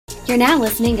You're now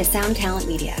listening to Sound Talent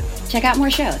Media. Check out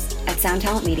more shows at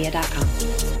soundtalentmedia.com.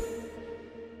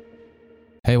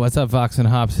 Hey, what's up, Vox and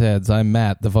Hops heads? I'm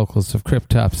Matt, the vocalist of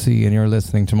Cryptopsy, and you're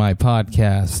listening to my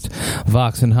podcast,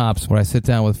 Vox and Hops, where I sit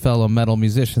down with fellow metal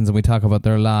musicians and we talk about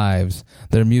their lives,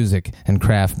 their music, and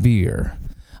craft beer.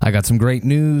 I got some great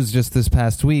news just this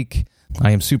past week.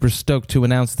 I am super stoked to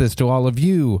announce this to all of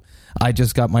you. I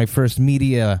just got my first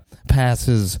media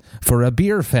passes for a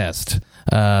beer fest.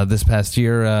 This past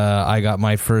year, I got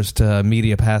my first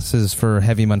media passes for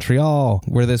Heavy Montreal,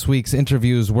 where this week's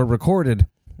interviews were recorded.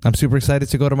 I'm super excited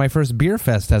to go to my first beer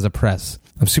fest as a press.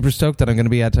 I'm super stoked that I'm going to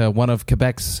be at one of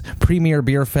Quebec's premier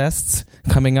beer fests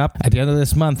coming up. At the end of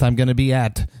this month, I'm going to be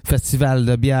at Festival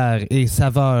de Bière et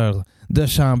Saveurs de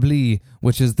Chambly,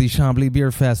 which is the Chambly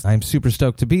Beer Fest. I'm super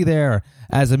stoked to be there.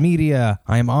 As a media,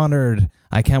 I am honored.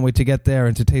 I can't wait to get there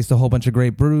and to taste a whole bunch of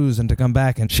great brews and to come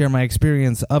back and share my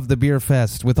experience of the beer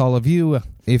fest with all of you.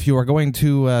 If you are going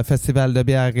to Festival de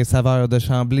Bière et Saveurs de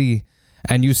Chambly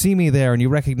and you see me there and you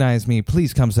recognize me,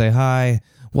 please come say hi.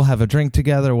 We'll have a drink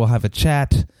together. We'll have a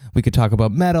chat. We could talk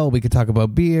about metal. We could talk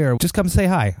about beer. Just come say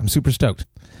hi. I'm super stoked.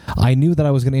 I knew that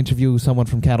I was going to interview someone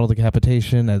from Cattle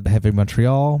Decapitation at Heavy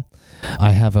Montreal.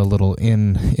 I have a little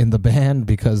in the band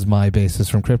because my bassist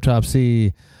from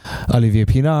Cryptopsy, Olivier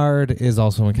Pinard, is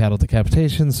also in Cattle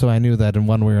Decapitation, so I knew that in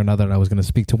one way or another I was going to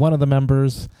speak to one of the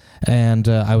members, and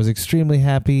I was extremely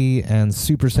happy and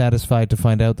super satisfied to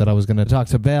find out that I was going to talk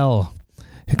to Bell,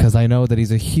 because I know that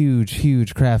he's a huge,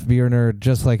 huge craft beer nerd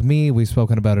just like me. We've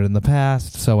spoken about it in the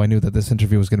past, so I knew that this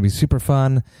interview was going to be super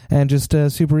fun and just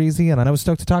super easy, and I was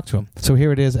stoked to talk to him. So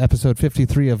here it is, episode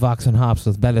 53 of Vox and Hops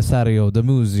with Belisario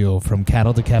Damuzio from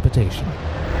Cattle Decapitation.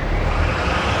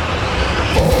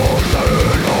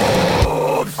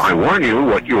 I warn you,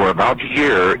 what you are about to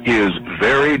hear is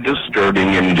very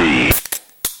disturbing indeed.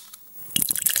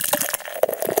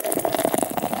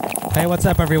 Hey, what's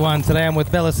up, everyone? Today I'm with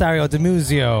Belisario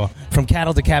Damuzio from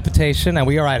Cattle Decapitation, and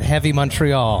we are at Heavy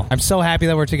Montreal. I'm so happy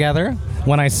that we're together.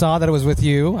 When I saw that it was with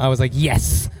you, I was like,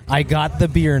 yes, I got the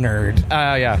beer nerd.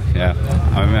 Yeah.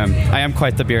 I am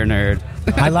quite the beer nerd.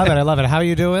 I love it. How are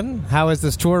you doing? How has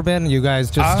this tour been? You guys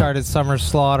just started Summer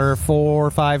Slaughter 4 or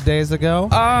 5 days ago?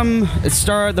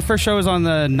 The first show was on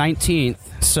the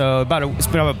 19th, so it's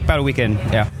been about a weekend,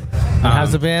 yeah.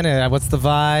 How's it been? What's the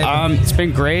vibe? It's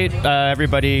been great.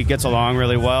 Everybody gets along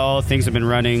really well. Things have been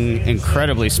running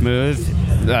incredibly smooth,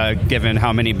 given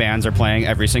how many bands are playing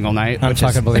every single night. Which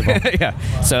is unbelievable. Yeah,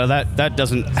 so that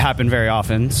doesn't happen very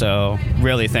often, so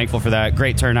really thankful for that.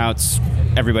 Great turnouts.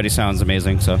 Everybody sounds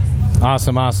amazing, so...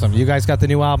 Awesome. You guys got the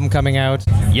new album coming out?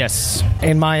 Yes.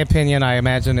 In my opinion, I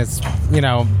imagine it's,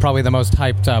 probably the most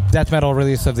hyped up death metal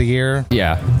release of the year.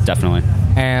 Yeah, definitely.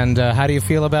 And how do you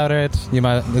feel about it?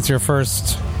 It's your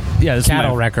first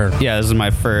Cattle record. Yeah, this is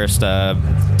my first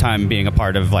time being a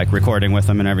part of recording with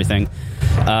them and everything.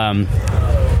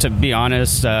 To be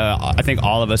honest, I think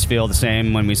all of us feel the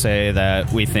same when we say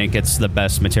that we think it's the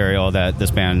best material that this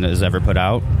band has ever put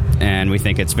out, and we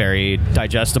think it's very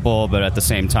digestible, but at the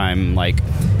same time,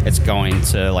 it's going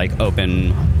to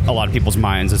open a lot of people's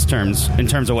minds in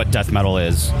terms of what death metal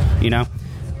is,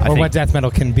 Or what death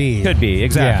metal can be. Could be,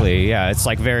 exactly. Yeah, it's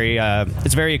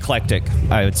it's very eclectic,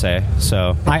 I would say.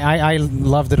 So I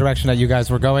love the direction that you guys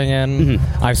were going in.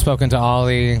 Mm-hmm. I've spoken to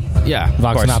Ollie,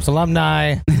 Vox and Hops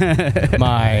alumni,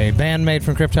 my bandmate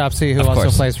from Cryptopsy, who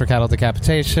also plays for Cattle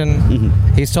Decapitation.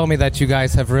 Mm-hmm. He's told me that you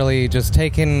guys have really just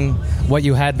taken what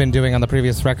you had been doing on the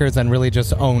previous records and really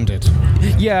just owned it.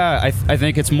 Yeah, I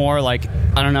think it's more I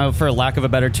don't know, for lack of a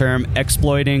better term,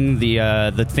 exploiting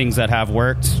the things that have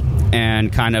worked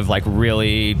and kind of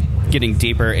really getting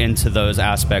deeper into those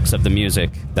aspects of the music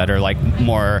that are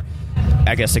more,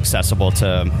 I guess, accessible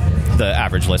to the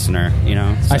average listener,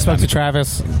 So, I spoke to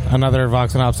Travis, another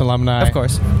Vox and Hops alumni. Of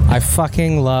course. I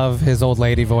fucking love his old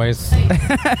lady voice.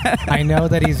 I know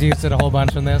that he's used it a whole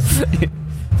bunch in this.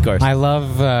 Of course. I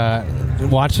love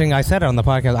watching, I said it on the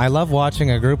podcast, I love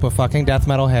watching a group of fucking death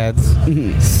metal heads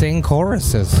sing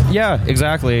choruses. Yeah,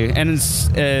 exactly. And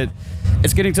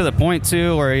it's getting to the point,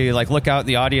 too, where you, look out in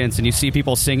the audience and you see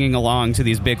people singing along to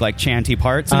these big, chanty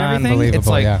parts and everything.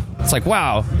 Unbelievable, It's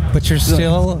wow. But you're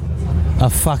still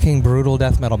a fucking brutal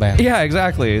death metal band. Yeah,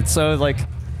 exactly. It's so,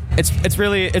 it's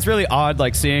really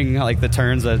odd, seeing, the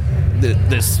turns that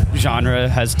this genre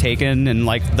has taken and,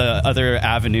 the other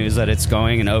avenues that it's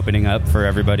going and opening up for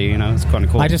everybody, It's kind of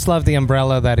cool. I just love the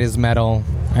umbrella that is metal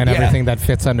and everything that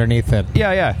fits underneath it.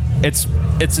 Yeah.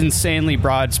 It's insanely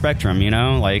broad spectrum,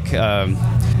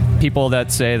 people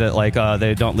that say that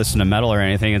they don't listen to metal or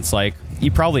anything, it's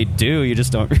you probably do. You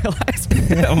just don't realize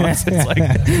it. Almost. It's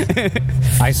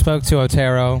like I spoke to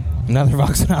Otero, another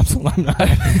Vox and Hops alumni.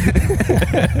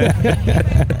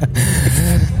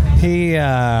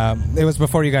 It was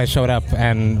before you guys showed up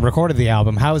and recorded the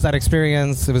album. How was that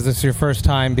experience? Was this your first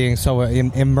time being so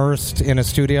immersed in a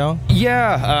studio?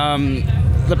 Yeah,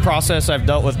 the process I've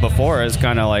dealt with before is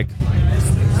kind of like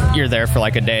you're there for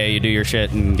like a day, you do your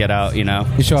shit and get out, you know.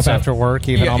 You show up after work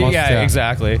even almost? Yeah,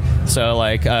 exactly. So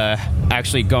like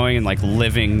actually going and like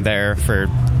living there for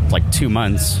like 2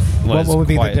 months was what would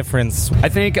be the difference? I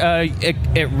think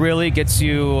it really gets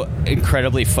you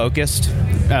incredibly focused.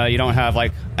 You don't have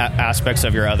like aspects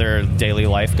of your other daily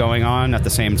life going on at the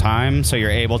same time, so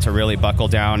you're able to really buckle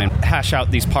down and hash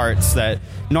out these parts that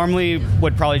normally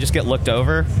would probably just get looked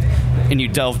over, and you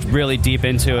delve really deep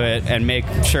into it and make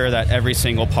sure that every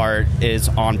single part is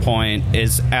on point,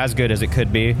 is as good as it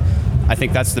could be. I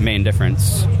think that's the main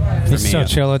difference for me. He's so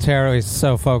chill, Otero. He's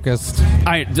so focused.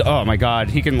 Oh my God,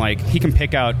 he can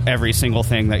pick out every single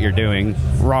thing that you're doing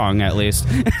wrong, at least.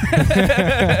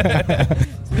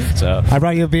 So I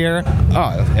brought you a beer.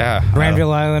 Oh yeah,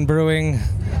 Granville Island Brewing,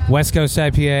 West Coast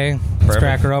IPA. Let's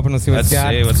crack her open. Let's see what it's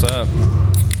got. Let's see what's up.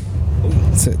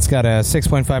 It's got a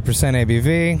 6.5%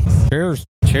 ABV. Cheers.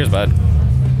 Cheers, bud.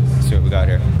 Let's see what we got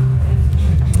here.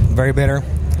 Very bitter.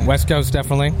 West Coast,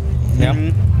 definitely. Yeah.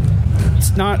 Mm-hmm.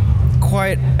 It's not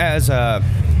quite as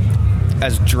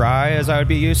dry as I would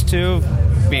be used to.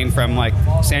 Being from like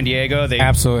San Diego,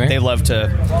 absolutely they love to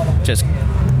just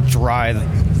dry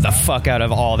the fuck out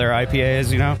of all their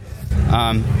IPAs, you know.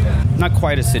 Not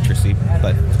quite as citrusy,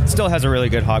 but still has a really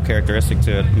good hop characteristic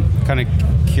to it. I'm kind of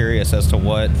curious as to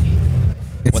what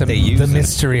they use. The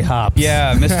mystery hops.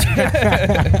 Yeah, mystery.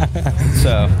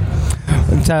 So.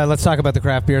 Let's talk about the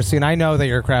craft beer scene. I know that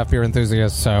you're a craft beer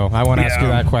enthusiast, so I want to ask you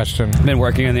that question. Been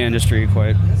working in the industry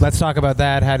quite. Let's talk about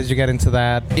that. How did you get into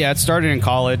that? Yeah, it started in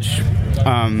college.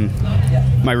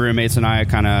 My roommates and I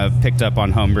kind of picked up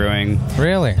on home brewing.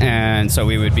 Really? And so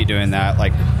we would be doing that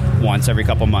like once every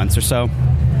couple months or so,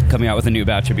 coming out with a new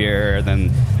batch of beer.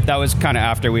 Then that was kind of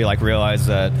after we like realized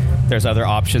that there's other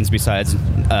options besides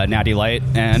Natty Light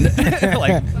and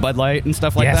like Bud Light and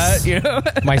stuff like that. You know,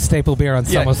 my staple beer on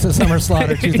Summer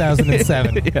Slaughter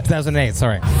 2008.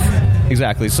 Sorry.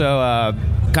 Exactly. So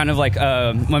kind of like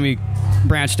when we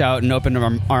branched out and opened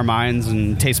our minds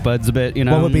and taste buds a bit, you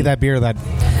know. What would be that beer that?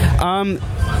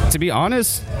 To be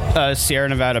honest, Sierra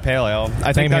Nevada Pale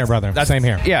Ale. Same here, brother. Same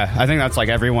here. Yeah, I think that's like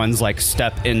everyone's like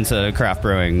step into craft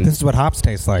brewing. This is what hops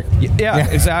taste like. Yeah,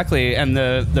 exactly. And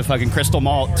the fucking crystal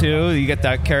malt too. You get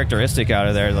that characteristic out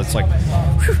of there. That's like,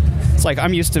 whew, it's like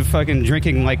I'm used to fucking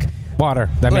drinking like water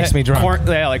that makes me drunk.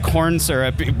 Like corn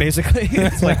syrup. Basically,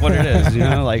 it's like what it is. You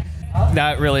know, like.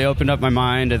 That really opened up my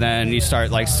mind, and then you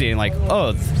start like seeing like,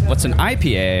 oh, what's an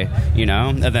IPA, you know?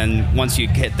 And then once you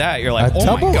hit that, you're like, oh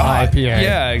my God, IPA.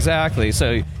 Yeah, exactly.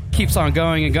 So it keeps on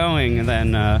going and going, and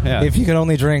then yeah. If you could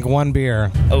only drink one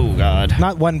beer, oh God,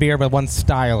 not one beer, but one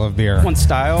style of beer, one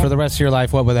style for the rest of your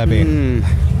life, what would that be?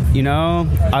 You know,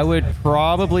 I would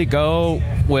probably go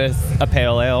with a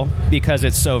pale ale because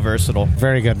it's so versatile.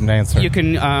 Very good answer. You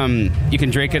can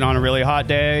drink it on a really hot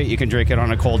day. You can drink it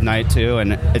on a cold night too,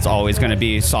 and it's always going to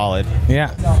be solid.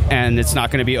 Yeah. And it's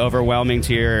not going to be overwhelming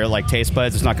to your like taste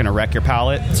buds. It's not going to wreck your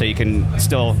palate. So you can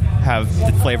still have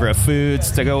the flavor of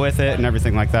foods to go with it and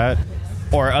everything like that.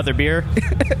 Or other beer.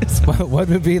 What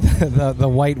would be the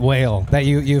white whale that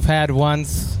you've had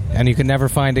once and you can never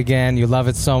find again? You love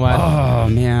it so much. Oh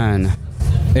man,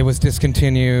 it was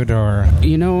discontinued, or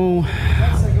you know,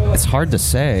 it's hard to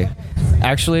say.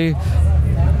 Actually,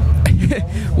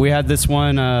 we had this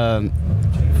one.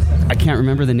 I can't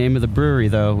remember the name of the brewery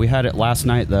though. We had it last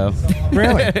night though.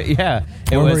 Really? Yeah.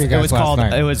 It was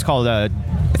called I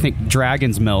think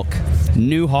Dragon's Milk.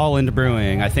 New Holland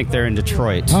Brewing. I think they're in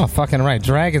Detroit. Oh, fucking right.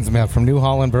 Dragon's Milk from New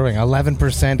Holland Brewing. 11%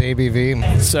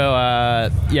 ABV. So,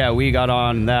 yeah, we got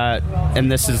on that.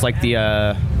 And this is like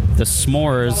the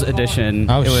s'mores edition.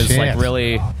 Oh, it was shit. like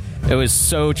really... It was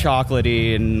so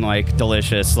chocolatey and like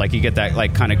delicious. Like you get that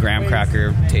like kind of graham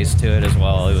cracker taste to it as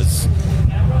well. It was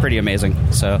pretty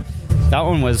amazing. So that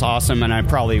one was awesome, and I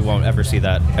probably won't ever see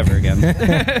that ever again.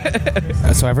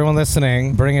 So everyone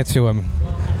listening, bring it to him.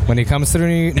 When he comes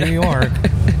through New York,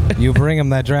 you bring him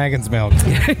that Dragon's Milk.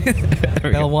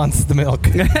 Bill wants the milk.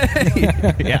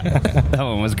 Yeah, that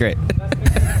one was great.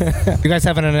 You guys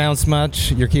haven't announced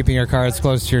much. You're keeping your cards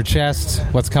close to your chest.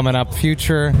 What's coming up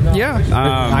future? Yeah.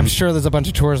 I'm sure there's a bunch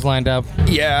of tours lined up.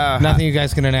 Yeah. Nothing you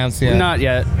guys can announce yet? Not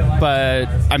yet. But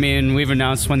I mean, we've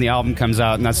announced when the album comes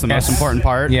out, and that's the most important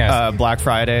part. Yes. Black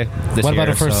Friday this What year.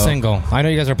 about a first single? I know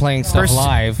you guys are playing stuff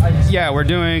live. Yeah, we're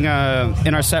doing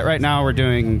in our set right now. We're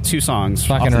doing 2 songs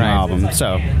off the album.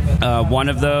 So one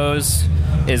of those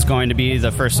is going to be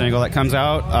the first single that comes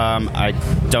out. I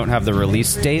don't have the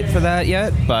release date for that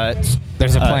yet, but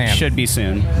there's a plan. Should be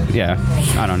soon. Yeah,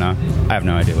 I don't know. I have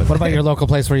no idea what about your local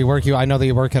place where you work? I know that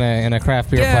you work in a craft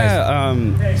beer place.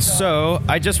 Yeah, so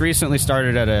I just recently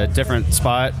started at a different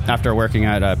spot after working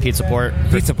at Pizza Port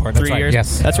for 3 years.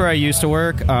 Yes. That's where I used to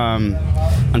work.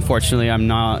 Unfortunately, I'm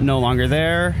no longer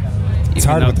there. It's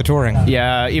hard with the touring.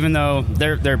 Yeah, even though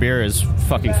their beer is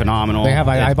fucking phenomenal. They have.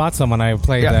 I bought some when I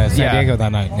played San Diego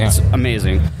that night. Yeah. It's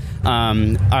amazing.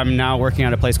 I'm now working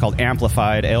at a place called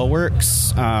Amplified Ale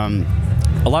Works.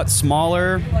 A lot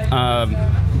smaller,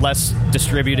 less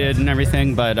distributed and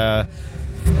everything, but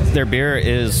their beer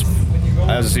is,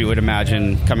 as you would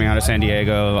imagine, coming out of San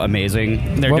Diego,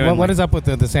 amazing. What is up with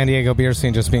the San Diego beer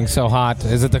scene just being so hot?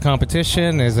 Is it the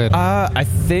competition? Is it? I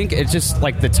think it's just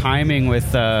like the timing with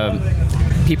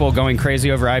people going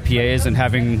crazy over IPAs and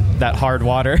having that hard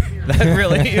water that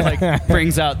really like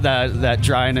brings out that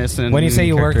dryness. And when you say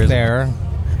you work there,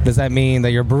 does that mean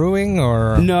that you're brewing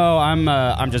or? No,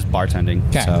 I'm just bartending.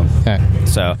 Okay.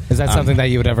 So is that something that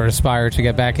you would ever aspire to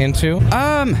get back into?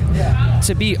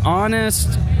 To be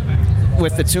honest,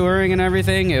 with the touring and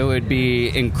everything, it would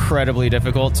be incredibly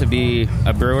difficult to be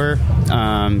a brewer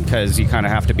because you kind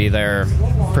of have to be there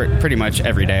pretty much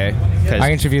every day.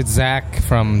 I interviewed Zach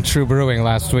from True Brewing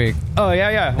last week. Oh,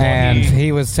 yeah. Well, and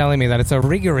he was telling me that it's a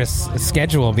rigorous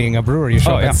schedule being a brewer. You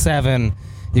show up at 7,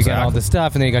 you get all the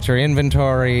stuff, and then you got your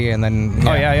inventory, and then...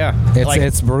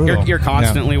 It's brutal. You're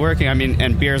constantly working. I mean,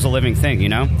 and beer's a living thing, you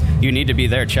know? You need to be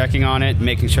there checking on it,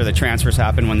 making sure the transfers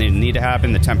happen when they need to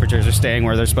happen, the temperatures are staying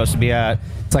where they're supposed to be at.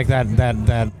 It's like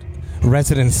that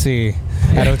residency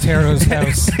at Otero's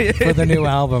house for the new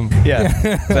album. Yeah,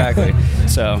 exactly.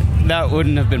 So that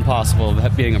wouldn't have been possible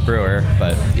being a brewer,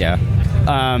 but yeah.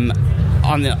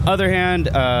 On the other hand,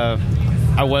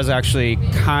 I was actually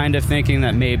kind of thinking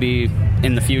that maybe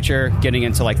in the future getting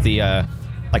into like the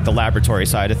laboratory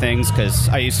side of things, because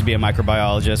I used to be a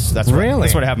microbiologist. That's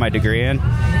what I have my degree in.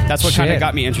 That's what kind of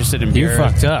got me interested in beer. You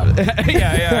fucked up.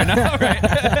 Yeah, I know, right?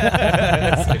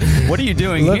 Like, what are you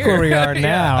doing here? Look where we are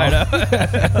now. I know.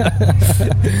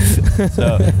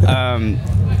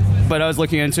 But I was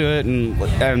looking into it,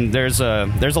 and there's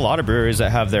a lot of breweries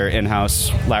that have their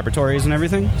in-house laboratories and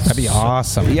everything. That'd be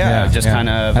awesome. Yeah, kind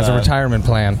of as a retirement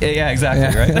plan. Yeah,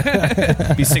 exactly.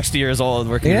 Right. Be 60 years old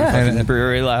working in a fucking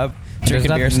brewery lab.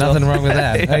 Drinking beer still. Nothing wrong with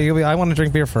that. I want to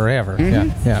drink beer forever.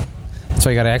 Mm-hmm. Yeah. That's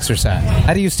why you got to exercise.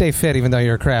 How do you stay fit even though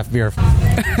you're a craft beer?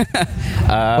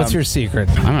 What's your secret?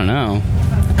 I don't know.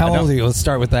 How old are you? Let's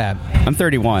start with that. I'm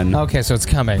 31. Okay, so it's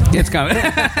coming. It's coming.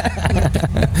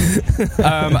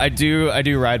 I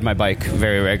do ride my bike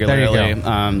very regularly. There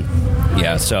you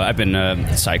go. So I've been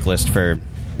a cyclist for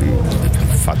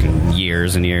fucking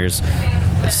years and years.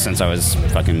 Since I was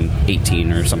fucking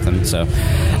 18 or something. So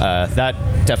that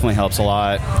definitely helps a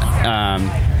lot.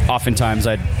 Oftentimes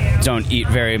I don't eat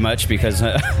very much because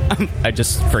I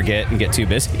just forget and get too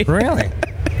busy. Really?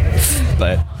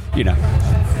 But,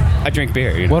 I drink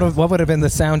beer. What would have been the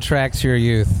soundtrack to your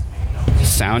youth?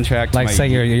 Soundtrack to like, say,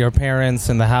 your parents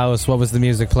in the house. What was the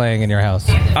music playing in your house?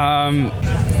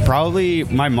 Probably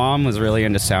my mom was really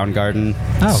into Soundgarden.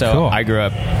 Oh, so cool. I grew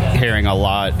up hearing a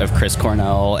lot of Chris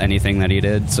Cornell, anything that he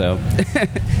did. So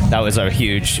that was a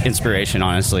huge inspiration,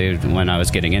 honestly, when I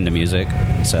was getting into music.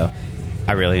 So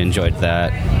I really enjoyed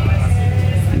that.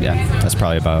 Yeah, that's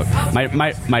probably about...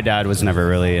 My dad was never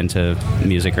really into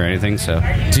music or anything, so...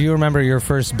 Do you remember your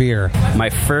first beer? My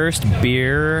first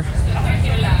beer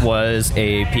was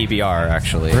a PBR,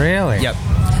 actually. Really? Yep.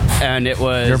 And it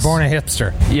was... You're born a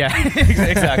hipster. Yeah,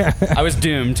 exactly. I was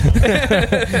doomed.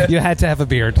 You had to have a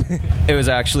beard. It was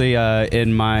actually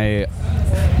in my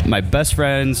best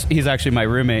friend's... He's actually my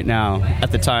roommate now.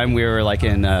 At the time, we were like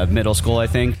in middle school, I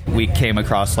think. We came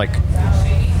across like...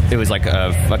 It was like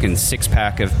a fucking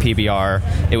 6-pack of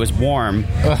PBR. It was warm.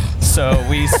 Ugh. So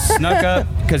we snuck up,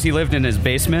 because he lived in his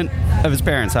basement of his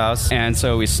parents' house, and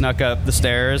so we snuck up the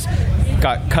stairs,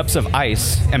 got cups of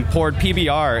ice, and poured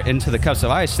PBR into the cups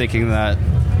of ice, thinking that,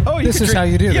 this is how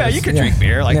you do this. Yeah, you could drink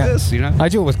beer like this, I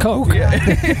do it with Coke. Yeah,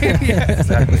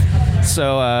 exactly.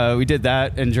 So we did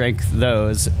that and drank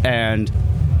those, and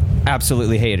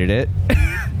absolutely hated it.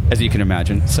 As you can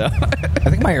imagine. So I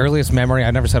think my earliest memory,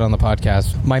 I never said it on the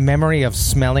podcast, my memory of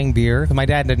smelling beer, my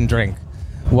dad didn't drink,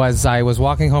 was I was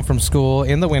walking home from school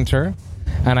in the winter,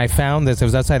 and I found this. It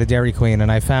was outside of Dairy Queen,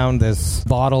 and I found this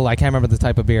bottle. I can't remember the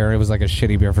type of beer. It was like a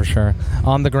shitty beer for sure.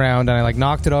 On the ground, and I like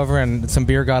knocked it over, and some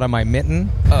beer got on my mitten.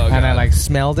 And I like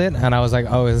smelled it, and I was like,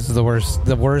 "Oh, this is the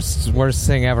worst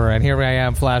thing ever." And here I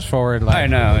am, flash forward. Like, I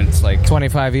know, and it's like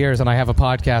 25 years, and I have a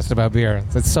podcast about beer.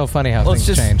 It's so funny how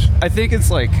things change. I think it's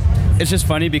just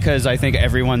funny because I think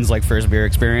everyone's like first beer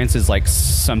experience is like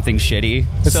something shitty.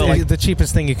 It's so like the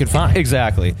cheapest thing you could find.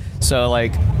 Exactly. So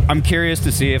like I'm curious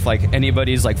to see if like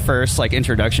anybody's like first like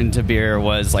introduction to beer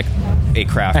was like a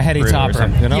craft a heady brew topper. or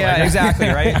something. You know? Yeah, exactly.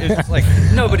 Right. It's just like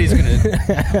nobody's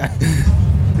gonna.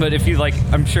 But if you like,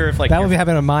 I'm sure if like that would be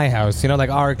happening at my house. You know,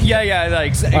 like our like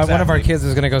exactly. One of our kids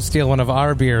is going to go steal one of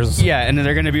our beers. Yeah, and then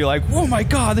they're going to be like, "Oh my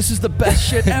god, this is the best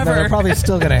shit ever." No, they're probably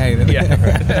still going to hate it.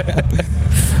 Yeah.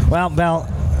 Well, Mel,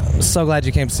 I'm so glad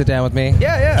you came to sit down with me.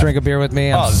 Yeah. Drink a beer with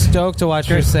me. I'm stoked to watch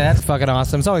your set. Fucking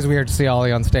awesome. It's always weird to see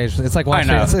Ollie on stage. It's like watching.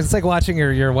 It's like watching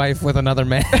your wife with another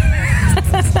man.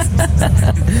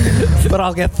 But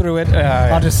I'll get through it.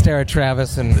 I'll just stare at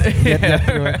Travis and get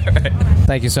through it. Right.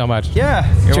 Thank you so much. Yeah,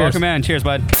 you're welcome, man. Cheers,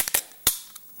 bud.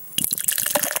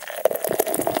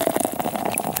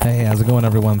 Hey, how's it going,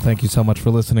 everyone? Thank you so much for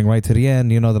listening right to the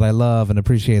end. You know that I love and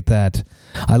appreciate that.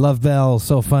 I love Bell.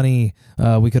 So funny.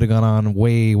 We could have gone on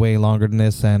way, way longer than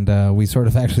this, and we sort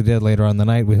of actually did later on the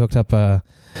night. We hooked up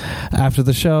after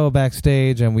the show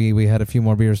backstage, and we had a few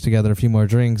more beers together, a few more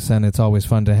drinks, and it's always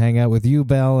fun to hang out with you,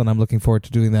 Belle, and I'm looking forward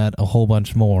to doing that a whole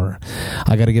bunch more.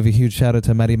 I got to give a huge shout out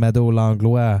to Marie Mado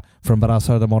Langlois from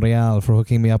Brasseur de Montréal for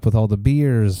hooking me up with all the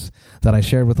beers that I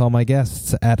shared with all my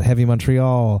guests at Heavy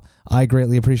Montreal. I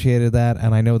greatly appreciated that,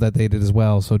 and I know that they did as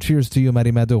well, so cheers to you,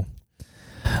 Marie Mado.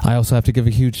 I also have to give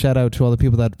a huge shout out to all the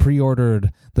people that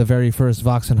pre-ordered the very first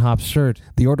Vox and Hops shirt.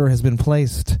 The order has been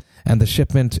placed, and the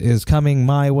shipment is coming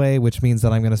my way, which means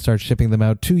that I'm going to start shipping them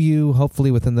out to you, hopefully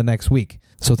within the next week.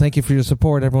 So thank you for your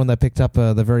support, everyone that picked up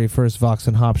the very first Vox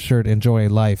and Hops shirt. Enjoy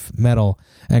life, metal,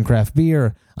 and craft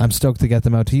beer. I'm stoked to get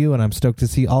them out to you, and I'm stoked to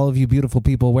see all of you beautiful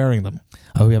people wearing them.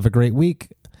 I hope you have a great week.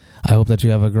 I hope that you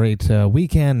have a great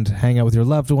weekend. Hang out with your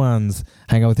loved ones,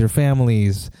 hang out with your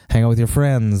families, hang out with your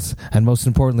friends, and most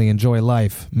importantly, enjoy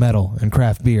life, metal, and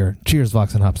craft beer. Cheers,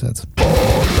 Vox and Hopsheads.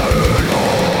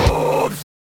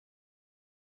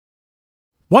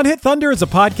 One Hit Thunder is a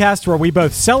podcast where we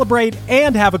both celebrate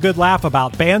and have a good laugh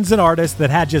about bands and artists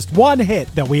that had just one hit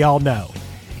that we all know.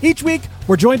 Each week,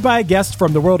 we're joined by a guest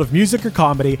from the world of music or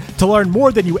comedy to learn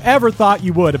more than you ever thought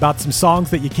you would about some songs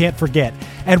that you can't forget.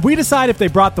 And we decide if they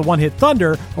brought the one-hit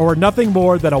thunder or were nothing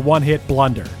more than a one-hit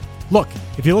blunder. Look,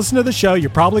 if you listen to the show,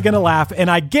 you're probably going to laugh, and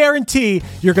I guarantee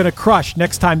you're going to crush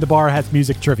next time the bar has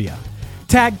music trivia.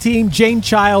 Tag Team, Jane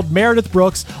Child, Meredith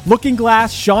Brooks, Looking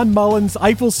Glass, Sean Mullins,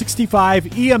 Eiffel 65,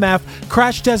 EMF,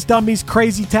 Crash Test Dummies,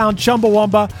 Crazy Town,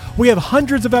 Chumbawamba. We have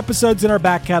hundreds of episodes in our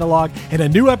back catalog and a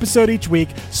new episode each week,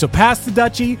 so pass the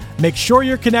Dutchie, make sure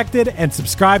you're connected, and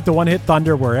subscribe to One Hit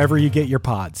Thunder wherever you get your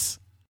pods.